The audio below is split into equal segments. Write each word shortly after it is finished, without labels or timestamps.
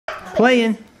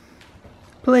Playing.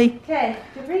 Play. Okay,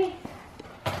 Capri.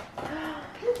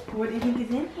 What do you think is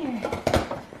in here?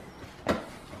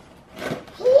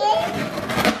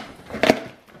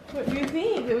 What do you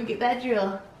think? Did we get that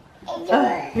drool?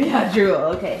 Oh, yeah, drool.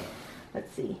 Okay.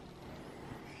 Let's see.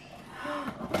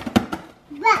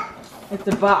 Box. It's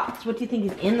a box. What do you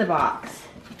think is in the box?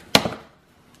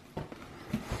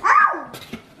 Oh!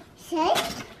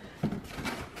 Safe?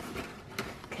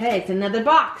 Okay, it's another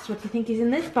box. What do you think is in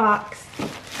this box?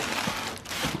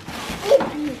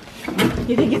 Baby.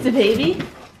 You think it's a baby?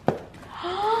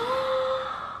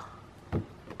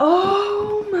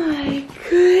 Oh my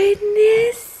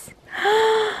goodness!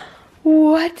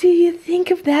 What do you think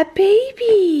of that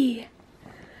baby?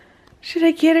 Should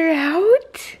I get her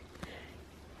out?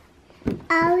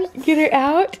 Out. Get her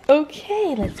out?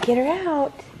 Okay, let's get her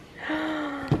out.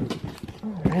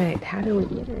 Alright, how do we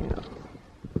get her out?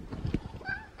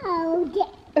 Out.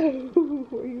 Oh,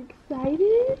 are you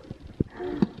excited?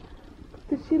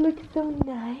 Does she look so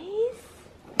nice?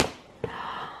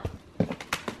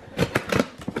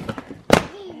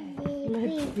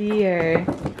 Let's see her.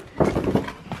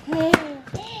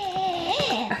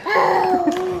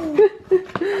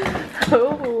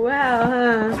 Oh, wow,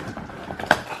 huh?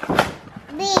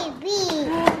 Baby.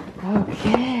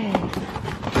 Okay.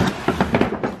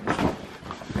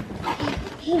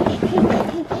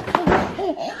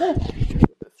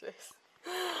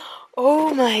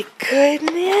 Oh my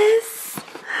goodness.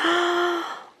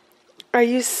 Are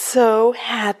you so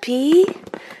happy?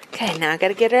 Okay, now I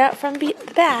gotta get her out from the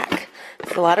back.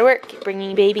 It's a lot of work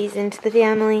bringing babies into the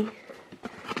family.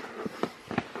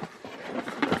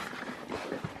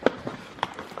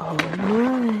 Oh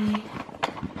my.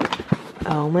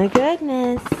 Oh my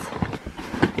goodness.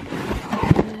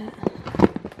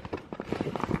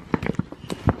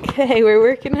 Okay, we're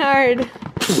working hard.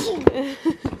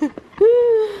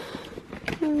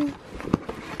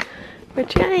 We're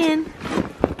trying.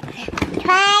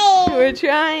 We're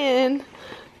trying.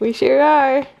 We sure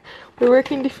are. We're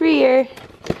working to free her.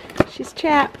 She's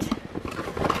trapped.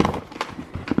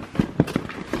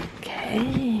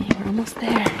 Okay, we're almost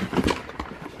there.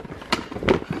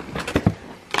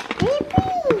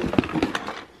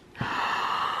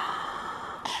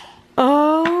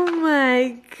 Oh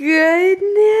my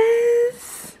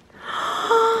goodness.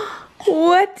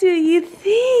 What do you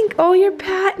think? Oh, your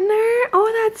patting her?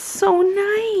 Oh, that's so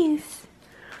nice.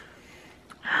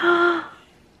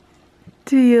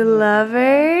 Do you love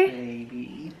her?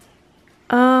 Baby.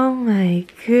 Oh my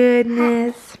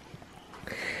goodness.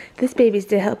 This baby's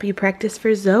to help you practice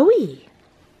for Zoe.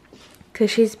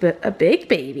 Because she's a big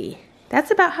baby.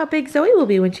 That's about how big Zoe will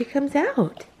be when she comes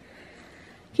out.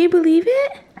 Can you believe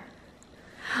it?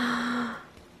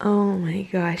 Oh my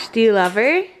gosh. Do you love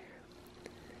her?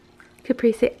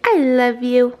 Capri, say, I love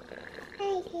you.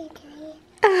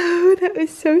 Oh, that was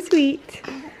so sweet.